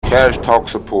Cash Talk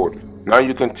supporter. Now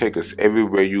you can take us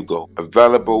everywhere you go.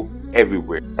 Available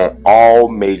everywhere on all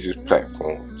major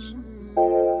platforms.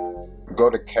 Go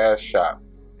to Cash Shop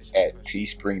at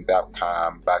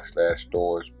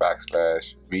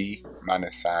teespring.com/stores/we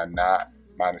 -not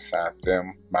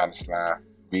 -them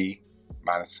 -we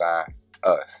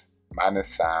 -us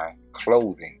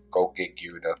clothing. Go get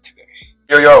geared up today.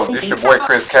 Yo, this your boy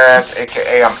Chris Cash,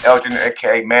 aka I'm Elgin,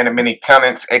 aka Man of Many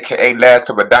Talents, aka Last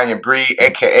of a Dying Breed,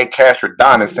 aka Cash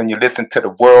Redonis, and you listen to the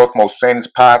world's most famous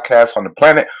podcast on the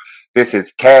planet. This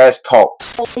is Cash Talk.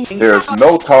 There's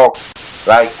no talk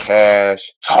like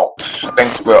Cash Talks.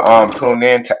 Thanks for tuning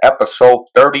in to episode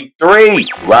 33.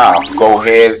 Wow, go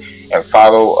ahead and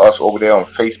follow us over there on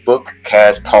Facebook,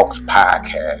 Cash Talks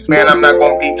Podcast. Man, I'm not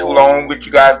going to be too long with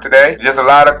you guys today. Just a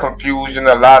lot of confusion,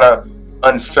 a lot of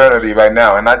uncertainty right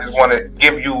now, and I just want to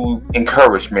give you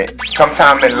encouragement.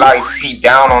 Sometimes in life we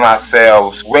down on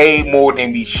ourselves way more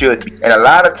than we should be, and a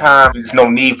lot of times there's no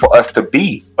need for us to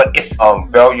be, but it's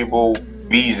valuable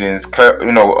reasons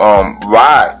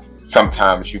why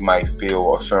sometimes you might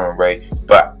feel a certain way.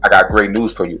 But I got great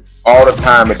news for you. All the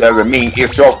time it doesn't mean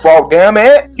it's your fault. Damn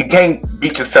it, you can't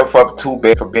beat yourself up too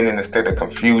bad for being in a state of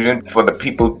confusion. For the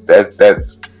people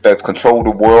that's control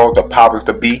the world, the powers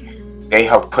to be, they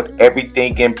have put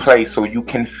everything in place so you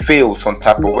can feel some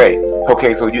type of way.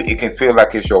 Okay, so it can feel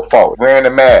like it's your fault. Wearing a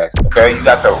mask, okay? You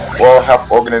got the World Health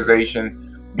Organization,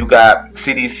 you got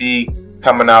CDC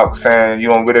coming out saying you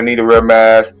don't really need to wear a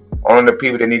mask. Only the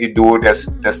people that need to do it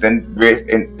that's in risk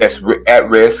and that's at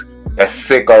risk, that's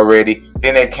sick already.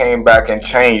 Then they came back and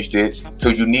changed it so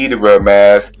you need to wear a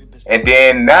mask. And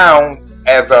then now,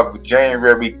 as of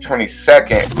January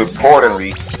 22nd,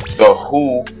 reportedly, the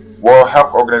WHO World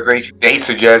Health Organization, they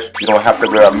suggest you don't have to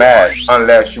wear a mask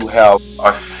unless you have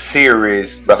a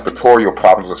serious respiratory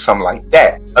problems or something like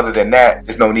that. Other than that,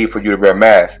 there's no need for you to wear a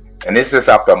mask. And this is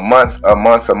after months of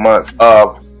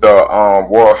the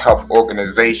World Health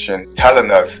Organization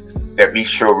telling us that we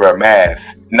should wear a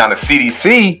mask. Now the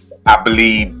CDC, I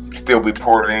believe, still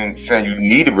reporting saying you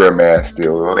need to wear a mask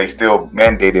still, or they still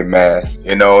mandated masks.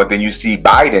 And then you see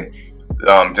Biden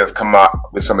just come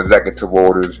out with some executive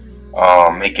orders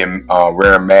making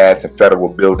wearing masks in federal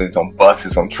buildings, on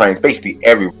buses, on trains, basically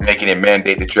everywhere, making it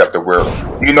mandate that you have to wear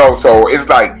them. So it's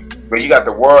like, but you got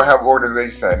the World Health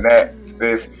Organization saying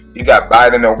this, you got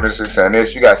Biden organization saying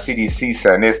this, you got CDC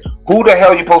saying this. Who the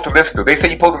hell are you supposed to listen to? They say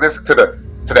you're supposed to listen to the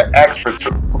experts.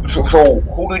 So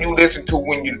who do you listen to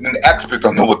when the experts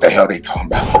don't know what the hell they talking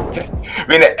about? Okay, I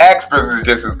mean the experts is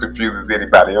just as confused as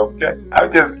anybody. Okay,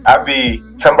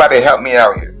 somebody help me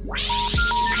out here.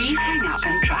 Please hang up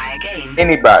and try again.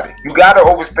 Anybody, you gotta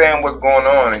understand what's going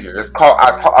on here. It's called.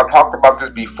 I talked about this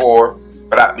before,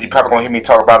 but you're probably gonna hear me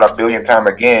talk about it a billion times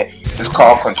again. It's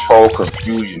called control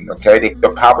confusion. Okay, the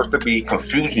powers to be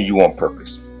confusing you on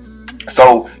purpose.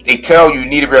 So they tell you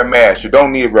need to wear a mask. You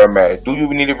don't need to wear a mask. Do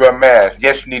you need to wear a mask?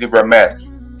 Yes, you need to wear a mask.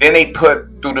 Then they put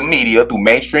through the media, through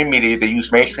mainstream media, they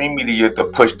use mainstream media to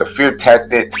push the fear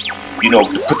tactics, to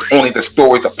put only the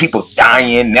stories of people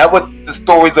dying, never the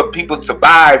stories of people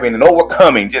surviving and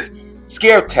overcoming, just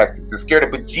scare tactics to scare the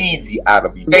bejeezy out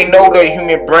of you. They know the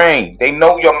human brain. They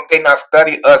know they not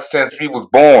studied us since we was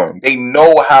born. They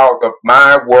know how the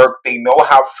mind works. They know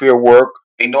how fear works.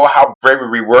 They know how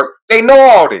bravery works. They know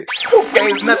all this.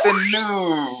 Okay, it's nothing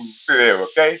new to them,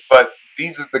 okay? But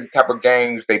these are the type of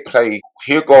games they play.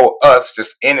 Here go us,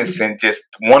 just innocent, just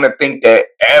want to think that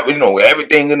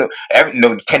everything.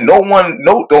 Can don't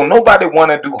nobody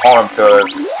want to do harm to us?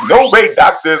 No way,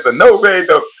 doctors, or no way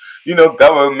the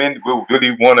government will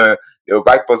really want to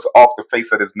wipe us off the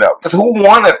face of this map. Because who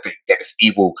want to think that it's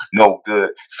evil, no good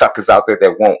suckers out there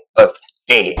that want us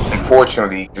dead?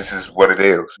 Unfortunately, this is what it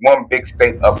is. One big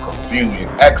state of confusion.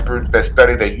 Experts that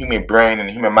study the human brain and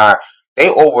the human mind, they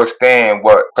understand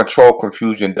what control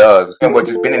confusion does and what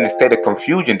just being in a state of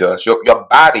confusion does. Your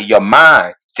body, your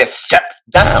mind just shuts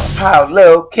down. How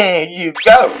low can you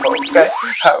go? Okay,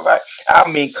 all right. I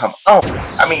mean, come on.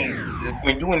 I mean,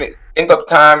 when you think of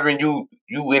times when you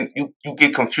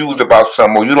get confused about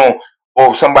something,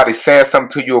 or somebody saying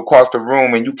something to you across the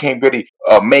room and you can't really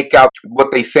make out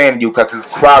what they saying to you because it's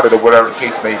crowded or whatever the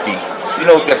case may be.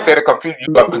 That state of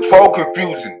confusion. But control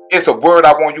confusion is a word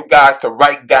I want you guys to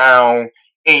write down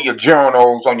in your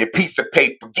journals, on your piece of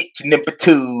paper. Get your number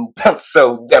 2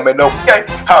 pencil, damn it, okay?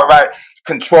 All right.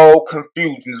 Control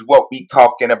confusion is what we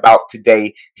talking about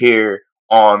today here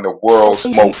on the world's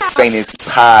most famous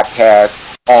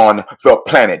podcast on the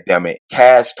planet, damn it.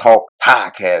 Cash Talk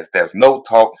Podcast. There's no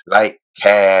talks like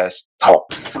Cash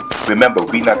Talks. Remember,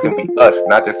 we nothing be us,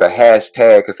 not just a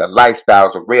hashtag. It's a lifestyle.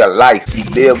 It's a real life. We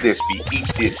live this, we eat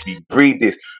this, we breathe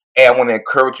this. And I want to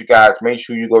encourage you guys, make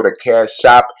sure you go to Cash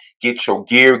Shop, get your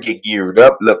gear, get geared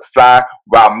up, look fly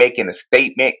while making a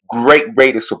statement. Great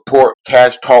way to support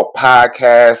Cash Talk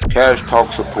Podcast, Cash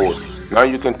Talk support. Now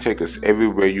you can take us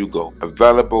everywhere you go.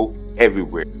 Available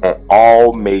everywhere on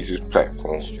all major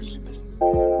platforms.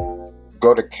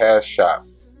 Go to Cash Shop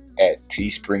at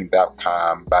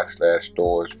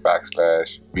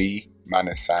teespring.com/stores/we -not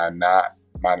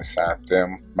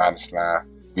 -them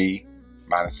 -we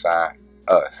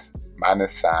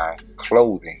 -us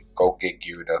 -clothing. Go get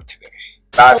geared up today.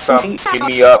 Buy something, hit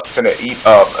me up, send an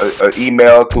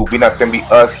email to we not them be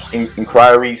us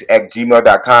inquiries at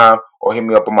gmail.com, or hit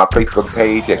me up on my Facebook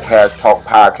page at Cash Talk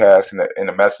Podcast in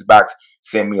the message box.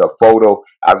 Send me a photo.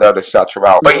 I'd love to shout you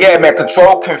out. But yeah, man,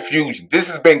 control confusion. This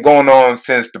has been going on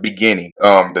since the beginning.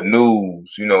 The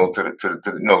news,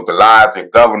 the lives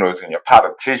of governors and your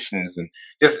politicians and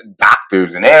just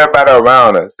doctors and everybody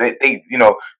around us. They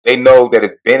know that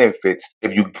it benefits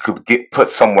if you could put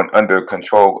someone under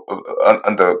control,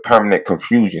 under permanent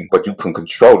confusion, but you can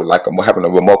control it, like having a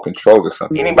remote control or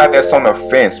something. Anybody that's on the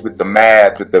fence with the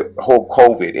mask, with the whole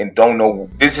COVID, and don't know,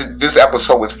 this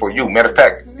episode is for you. Matter of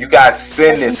fact, you guys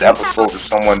send this episode to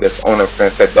someone that's on the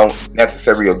fence that don't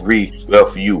necessarily agree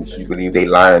with you. You believe they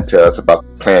lying to us about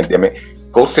the pandemic.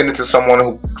 Go send it to someone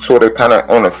who sort of kind of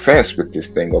on the fence with this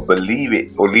thing, or believe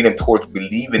it, or leaning towards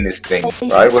believing this thing,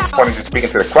 right? What's the point of just speaking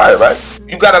to the choir, right?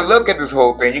 You got to look at this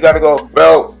whole thing. You got to go,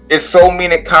 well, it's so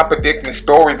many contradicting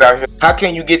stories out here. How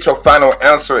can you get your final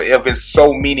answer if it's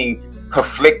so many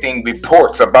conflicting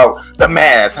reports about the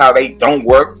masks, how they don't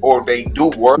work or they do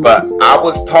work? But I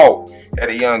was taught at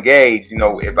a young age,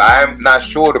 if I'm not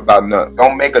sure about nothing,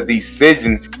 don't make a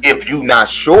decision if you're not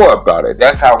sure about it.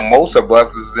 That's how most of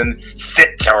us is in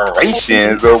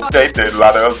situations, okay, that a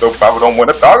lot of us probably don't want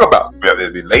to talk about. Whether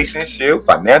it's relationship,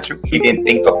 financial, we didn't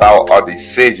think about our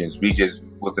decisions. We just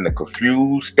was in a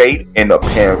confused state and up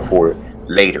paying for it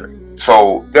later.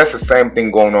 So that's the same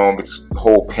thing going on with this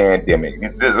whole pandemic.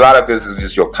 There's a lot of this is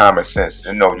just your common sense.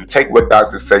 You take what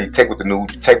doctors say, you take what the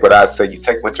news, you take what I say, you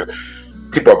take what your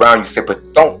people around you say,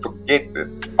 but don't forget to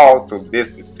also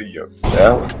listen to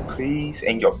yourself, please,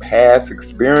 and your past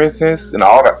experiences and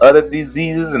all the other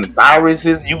diseases and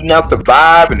viruses you now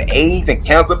survive, and AIDS and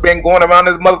cancer been going around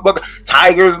this motherfucker.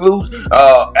 Tigers loose,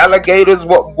 alligators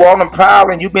walking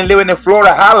proud, and you've been living in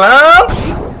Florida how long?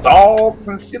 Dogs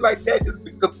and shit like that, just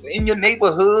because in your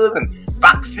neighborhoods, and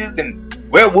foxes and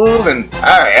werewolves and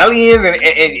aliens,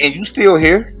 and you still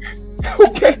here.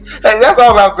 Okay, that's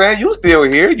all I'm saying. You still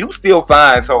here, you still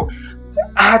fine. So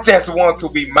I just want to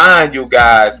remind you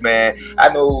guys, man. I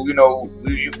know,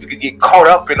 you could get caught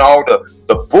up in all the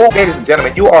bull. Ladies and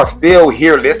gentlemen, you are still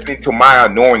here listening to my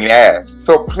annoying ass.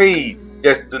 So please,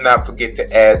 just do not forget to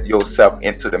add yourself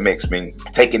into the mix.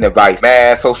 Taking advice,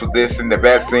 mask, social distancing, the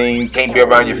vaccine, can't be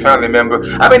around your family member.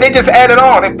 They just added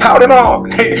on, they piled it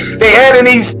on. They added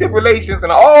these stipulations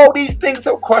and all these things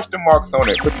have question marks on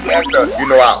it. But you ask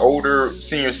our older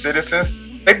senior citizens,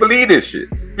 they believe this shit.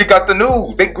 We got the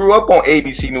news. They grew up on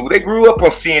ABC News. They grew up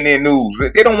on CNN News.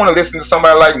 They don't want to listen to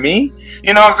somebody like me.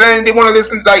 You know what I'm saying? They want to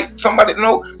listen to like somebody,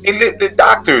 the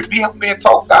doctors. We have been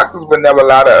taught doctors would never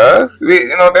lie to us. They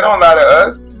don't lie to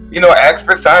us.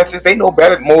 Expert scientists, they know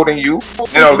better more than you.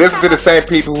 Listen to the same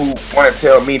people who want to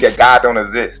tell me that God don't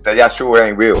exist, that y'all sure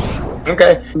ain't real.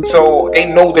 Okay? So they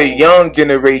know the young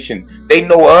generation. They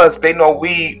know us. They know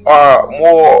we are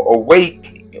more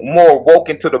awake, more woke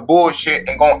into the bullshit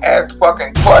and gonna ask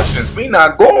fucking questions. We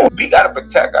not going. We gotta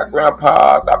protect our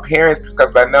grandpas, our parents,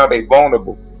 because right now they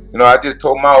vulnerable. I just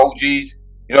told my OGs,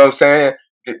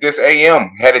 this AM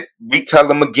had to retell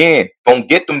them again. Don't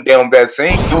get them damn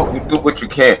vaccine. Do what you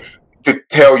can to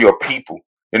tell your people.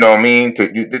 We running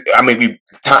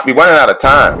out of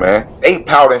time, man. They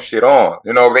piling shit on.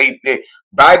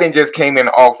 Biden just came in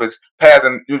office,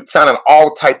 signing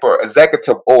all type of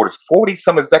executive orders,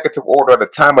 40-some executive order at the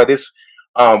time of this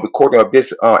recording of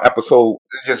this episode.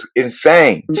 It's just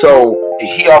insane. So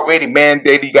he already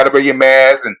mandated you got to wear your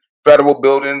mask, and federal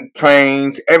building,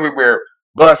 trains, everywhere,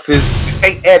 buses.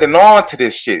 They adding on to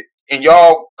this shit. And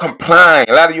y'all complying.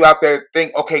 A lot of you out there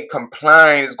think, okay,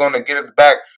 complying is going to get us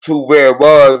back to where it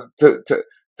was to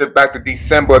back to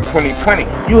December 2020.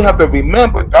 You have to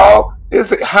remember, dog.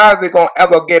 How is it gonna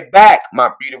ever get back, my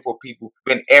beautiful people,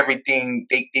 when everything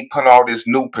they put all these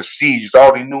new procedures,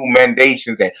 all these new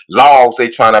mandations and laws they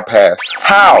trying to pass?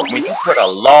 How? When you put a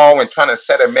law and trying to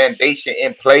set a mandation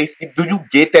in place, do you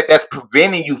get that that's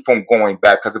preventing you from going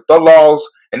back? Because if the laws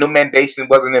and the mandation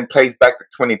wasn't in place back to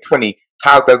 2020,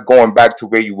 how's that going back to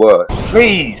where you was?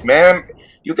 Please, man.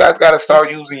 You guys gotta start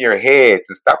using your heads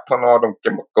and stop putting all them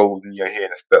chemicals in your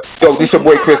head and stuff. Yo, this your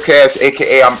boy Chris Cash,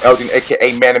 aka I'm Elgin,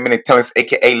 aka Man of Many Talents,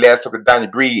 aka Last of the Dying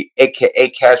Breed,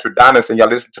 aka Cash Redonis, and y'all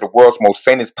listen to the world's most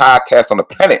sanest podcast on the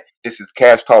planet. This is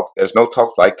Cash Talks. There's no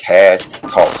talks like Cash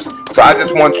Talks. So I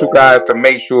just want you guys to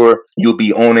make sure you'll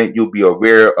be on it. You'll be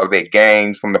aware of their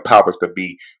games from the powers to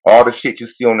be. All the shit you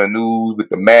see on the news with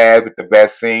the masks, with the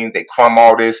vaccine, they crumb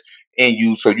all this in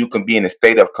you so you can be in a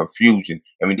state of confusion.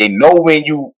 I mean, they know when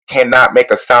you cannot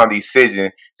make a sound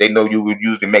decision, they know you would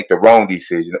usually make the wrong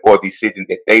decision or decision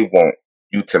that they want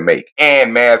you to make.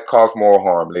 And masks cause more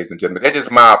harm, ladies and gentlemen. That's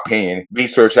just my opinion.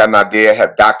 Research I'm not there.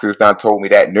 Have doctors not told me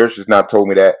that. Nurses not told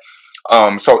me that.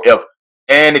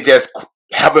 It just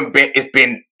haven't been.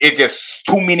 It's just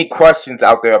too many questions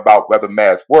out there about whether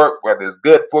masks work, whether it's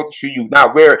good for you, should you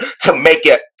not wear it, to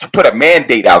put a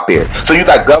mandate out there. So you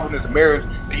got governors and mayors.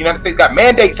 The United States got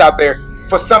mandates out there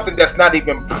for something that's not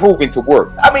even proven to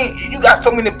work. I mean, you got so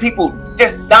many people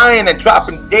just dying and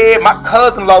dropping dead. My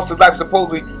cousin lost his life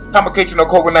supposedly complication of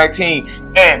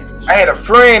COVID-19, and I had a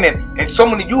friend, and so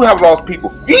many of you have lost people.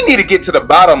 We need to get to the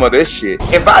bottom of this shit.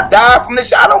 If I die from this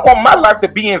shit, I don't want my life to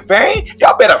be in vain.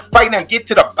 Y'all better fight and get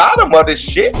to the bottom of this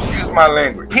shit. Excuse my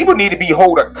language. People need to be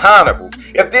held accountable.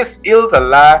 If this is a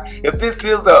lie, if this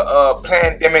is a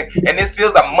pandemic, and this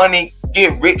is a money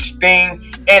get rich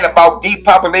thing and about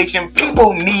depopulation,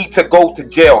 people need to go to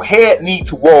jail. Head need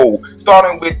to roll.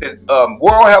 Starting with the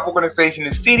World Health Organization,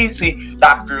 the CDC,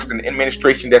 doctors, and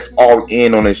administration that's all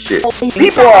in on this shit.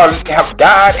 People have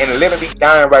died and literally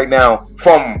dying right now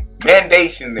from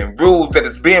mandations and rules that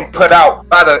is being put out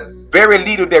by the very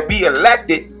leader that we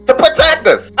elected to protect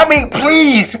us. I mean,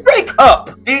 please, wake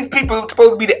up. These people are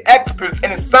supposed to be the experts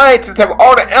and the scientists have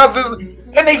all the answers,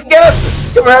 and they scared us.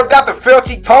 You ever heard Dr.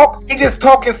 Fauci talk? He just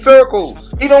talk in circles.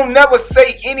 He don't never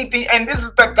say anything. And this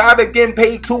is the guy that getting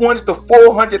paid $200,000 to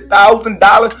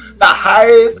 $400,000, the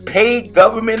highest paid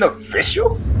government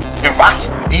official in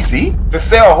Washington D.C. to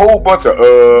sell a whole bunch of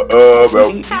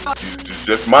well, it's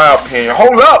just my opinion.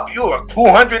 Hold up, you a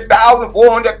 $200,000,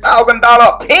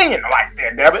 $400,000 opinion right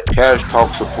there, damn it. Cash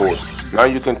Talk support. Now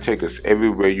you can take us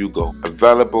everywhere you go.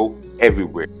 Available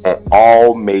everywhere on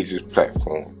all major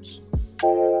platforms.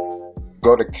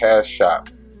 Go to Cash Shop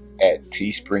at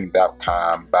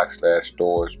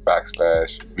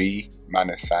teespring.com/stores/we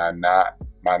 -not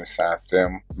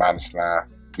 -them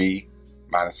 -we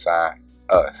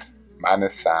 -us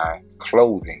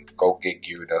 -clothing. Go get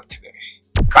geared up today.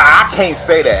 I can't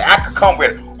say that. I could come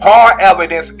with hard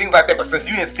evidence and things like that, but since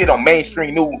you didn't sit on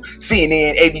mainstream news,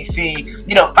 CNN, ABC,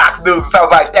 Fox News and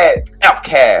stuff like that, F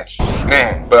Cash.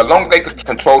 Man, but as long as they could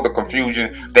control the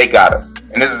confusion, they got us.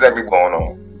 And this is exactly what's going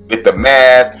on. With the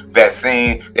mask,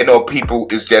 vaccine, they know people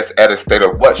is just at a state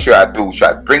of what should I do? Should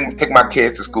I take my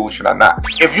kids to school? Should I not?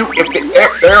 If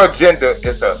their agenda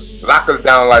is to lock us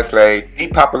down like slaves,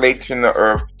 depopulation of the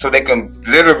earth, so they can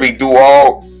literally do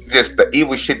all just the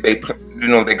evil shit they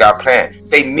got planned.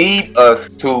 They need us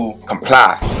to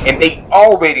comply, and they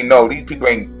already know these people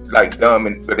ain't like dumb,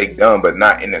 but they dumb, but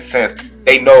not in the sense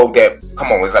they know that.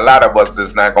 Come on, there's a lot of us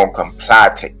that's not gonna comply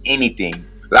to anything.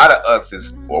 A lot of us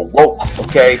is woke,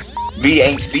 okay? We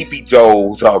ain't Sleepy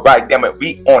Joes, right? Damn it,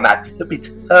 we on our tippy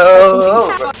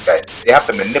toes. Okay? They have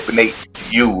to manipulate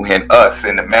you and us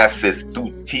and the masses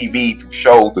through TV, through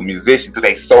shows, the musicians, through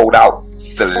they sold out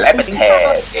celebrities.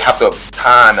 They have to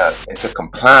con us into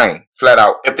complying flat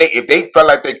out. If they felt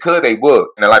like they could, they would.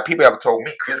 And like people have told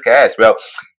me, Chris Cash, well,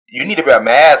 you need to wear a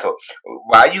mask, or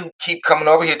why you keep coming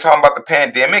over here talking about the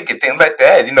pandemic and things like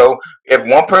that. If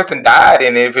one person died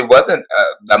and if it wasn't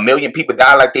a million people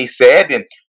died like they said, then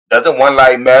doesn't one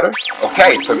life matter?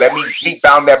 Okay, so let me keep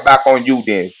down that back on you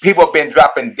then. People have been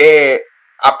dropping dead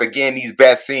after getting these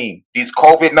vaccines. These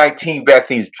COVID-19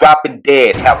 vaccines dropping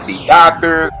dead. Healthy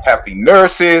doctors, healthy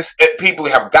nurses. If people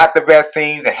have got the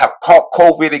vaccines and have caught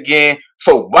COVID again.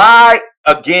 So why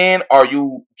again are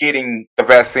you getting the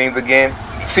vaccines again?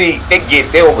 See,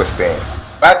 they overstand.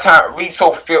 By the time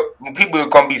people are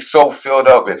gonna be so filled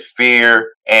up with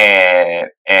fear and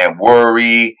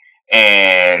worry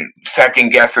and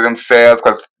second guessing themselves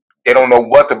because they don't know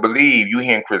what to believe. You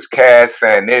hearing Chris Cash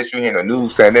saying this, you hearing the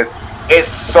news saying this. It's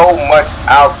so much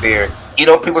out there.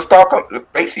 People start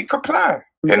basically complying.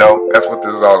 That's what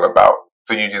this is all about.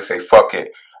 So you just say, fuck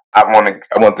it. I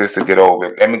want this to get over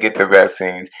it. Let me get the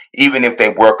vaccines, even if they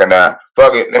work or not.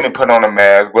 Fuck it. Let me put on a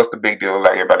mask. What's the big deal?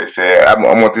 Like everybody said, I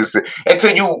want this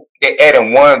until they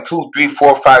adding 1, 2, 3,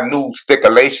 4, 5 new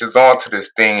stipulations onto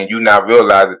this thing, and you not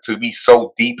realize it to be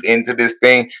so deep into this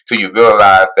thing till you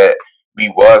realize that we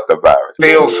was the virus.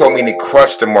 Still, so many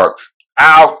question marks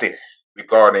out there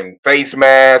regarding face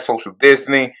masks, social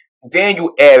distancing. Then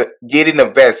you add getting the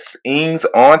vaccines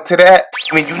onto that.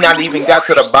 I mean, you not even got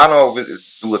to the bottom of it.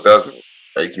 Do what does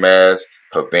face mask,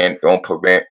 prevent, don't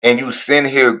prevent, and you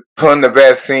sitting here putting the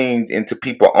vaccines into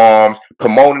people's arms,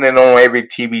 promoting it on every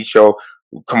TV show,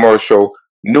 commercial,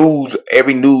 news.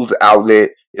 Every news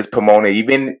outlet is promoting,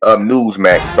 even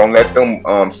Newsmax. Don't let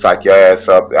them psych your ass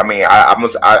up. I mean,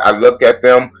 I look at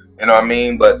them. You know what I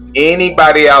mean? But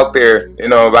anybody out there,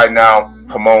 right now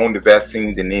promoting the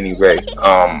vaccines in any way,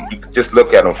 you can just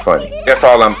look at them funny. That's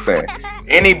all I'm saying.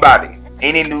 Anybody,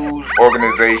 any news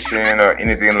organization or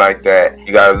anything like that,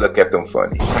 you gotta look at them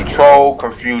funny. Control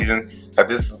confusion.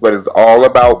 This is what it's all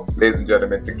about, ladies and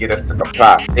gentlemen, to get us to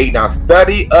comply. They now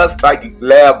study us like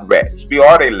lab rats. We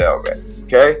are they lab rats.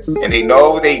 Okay? And they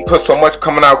know they put so much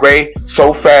coming our way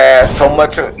so fast, so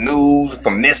much news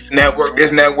from this network,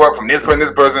 from this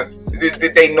person.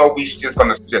 They know we just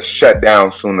gonna just shut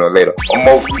down sooner or later. Or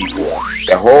most people.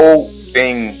 The whole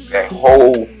thing, that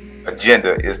whole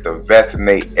agenda is to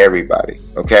vaccinate everybody.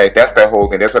 Okay? That's the whole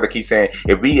thing. That's what I keep saying.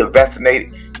 If we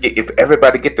vaccinate, if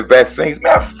everybody get the vaccines,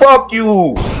 man, fuck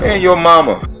you and your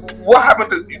mama. What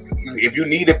happened to, if you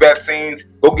need the vaccines,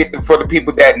 go get them for the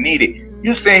people that need it.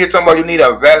 You sitting here talking about you need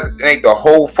to vaccinate the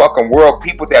whole fucking world,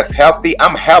 people that's healthy.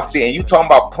 I'm healthy, and you talking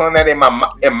about putting that in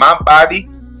my body,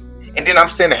 and then I'm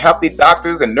seeing healthy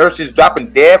doctors and nurses dropping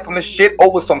dead from the shit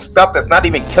over some stuff that's not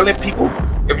even killing people.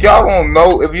 If you don't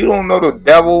know the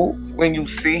devil when you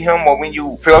see him or when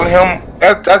you feel him,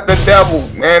 that's the devil,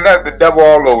 man. That's the devil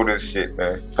all over this shit,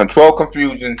 man. Control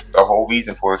confusion. The whole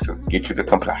reason for it is to get you to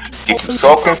comply. Get you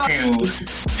so confused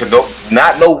to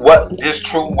not know what is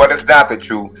true, what is not the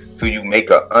truth, till you make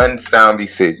an unsound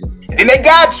decision. And then they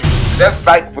got you. That's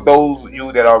like for those of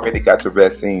you that already got your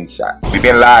vaccine shot. We've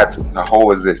been lied to our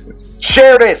whole existence.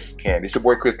 Share this. This your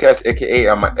boy Chris Cash, aka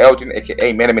I'm Elgin,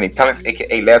 aka Man of Many Talents,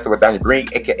 aka Last of Daniel Green,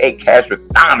 aka Cash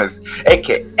Adonis,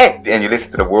 aka and you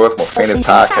listen to the world's most famous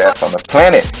podcast on the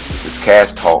planet. This is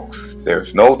Cash Talks.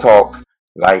 There's no talks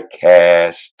like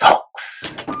Cash Talks.